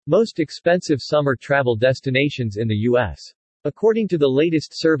Most expensive summer travel destinations in the U.S. According to the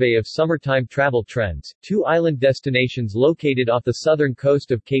latest survey of summertime travel trends, 2 island destinations located off the southern coast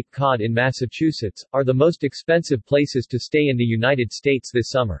of Cape Cod in Massachusetts are the most expensive places to stay in the United States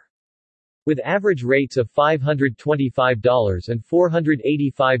this summer. With average rates of $525 and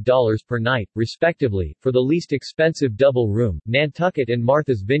 $485 per night, respectively, for the least expensive double room, Nantucket and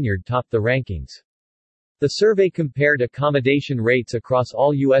Martha's Vineyard topped the rankings. The survey compared accommodation rates across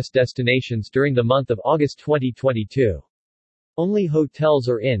all U.S. destinations during the month of August 2022. Only hotels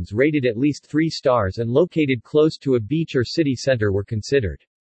or inns rated at least 3 stars and located close to a beach or city center were considered.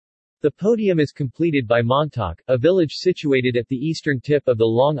 The podium is completed by Montauk, a village situated at the eastern tip of the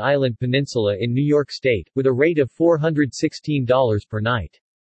Long Island Peninsula in New York State, with a rate of $416 per night.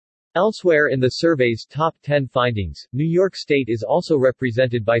 Elsewhere in the survey's top 10 findings, New York State is also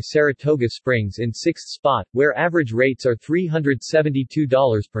represented by Saratoga Springs in 6th spot, where average rates are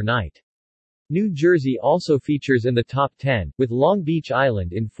 $372 per night. New Jersey also features in the top 10, with Long Beach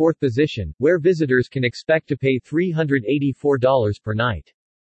Island in 4th position, where visitors can expect to pay $384 per night.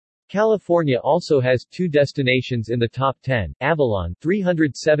 California also has 2 destinations in the top 10, Avalon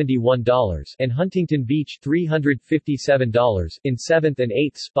 $371 and Huntington Beach $357 in 7th and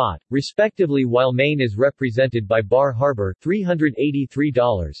 8th spot, respectively, while Maine is represented by Bar Harbor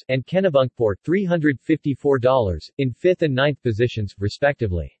 $383 and Kennebunkport $354 in 5th and 9th positions,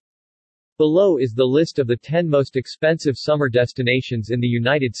 respectively. Below is the list of the 10 most expensive summer destinations in the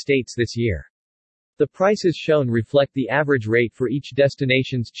United States this year. The prices shown reflect the average rate for each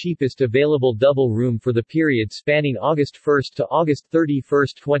destination's cheapest available double room for the period spanning August 1 to August 31,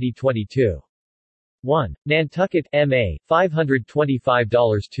 2022. 1. Nantucket, MA,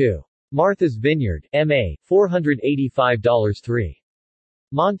 $525 2. Martha's Vineyard, MA, $485 3.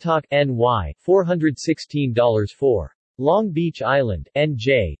 Montauk, NY, $416 4. Long Beach Island,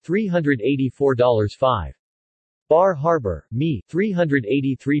 NJ, $384 5. Bar Harbor, ME,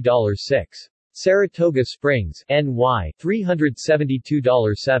 $383 6. Saratoga Springs, NY,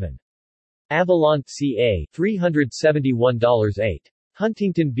 $372 7. Avalon, CA, $371 8.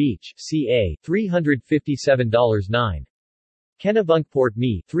 Huntington Beach, CA, $357 9. Kennebunkport,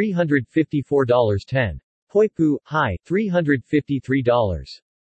 ME, $354 10. Poipu, High, $353.